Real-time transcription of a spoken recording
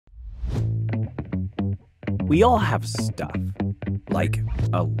We all have stuff, like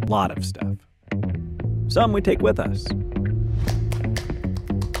a lot of stuff. Some we take with us.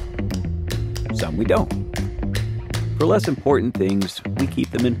 Some we don't. For less important things, we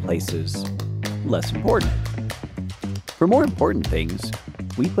keep them in places less important. For more important things,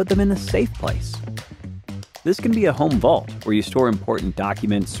 we put them in a safe place. This can be a home vault where you store important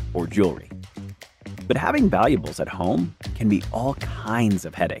documents or jewelry. But having valuables at home can be all kinds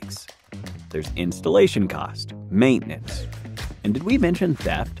of headaches. There's installation cost, maintenance, and did we mention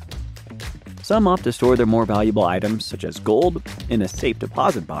theft? Some opt to store their more valuable items, such as gold, in a safe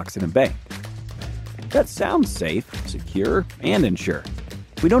deposit box in a bank. That sounds safe, secure, and insured.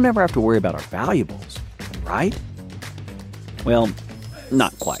 We don't ever have to worry about our valuables, right? Well,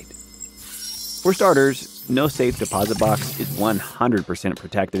 not quite. For starters, no safe deposit box is 100%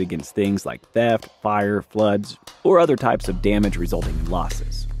 protected against things like theft, fire, floods, or other types of damage resulting in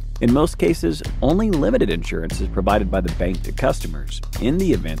losses. In most cases, only limited insurance is provided by the bank to customers in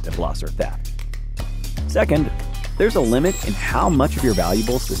the event of loss or theft. Second, there's a limit in how much of your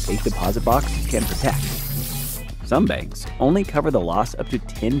valuables the safe deposit box can protect. Some banks only cover the loss up to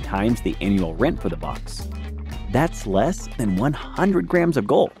 10 times the annual rent for the box. That's less than 100 grams of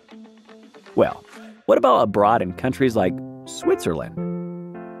gold. Well, what about abroad in countries like Switzerland?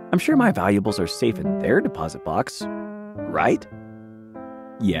 I'm sure my valuables are safe in their deposit box, right?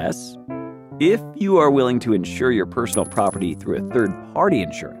 Yes, if you are willing to insure your personal property through a third-party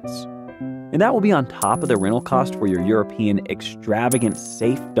insurance. And that will be on top of the rental cost for your European extravagant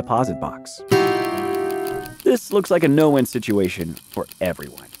safe deposit box. This looks like a no-win situation for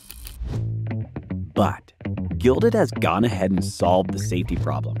everyone. But Gilded has gone ahead and solved the safety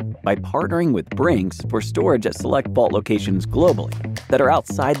problem by partnering with Brinks for storage at select vault locations globally that are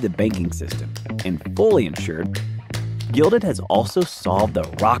outside the banking system and fully insured. Gilded has also solved the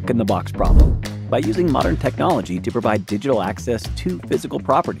rock-in-the-box problem by using modern technology to provide digital access to physical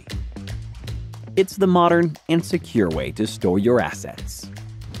property. It's the modern and secure way to store your assets.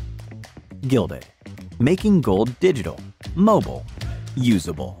 Gilded, making gold digital, mobile,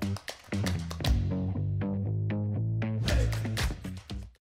 usable.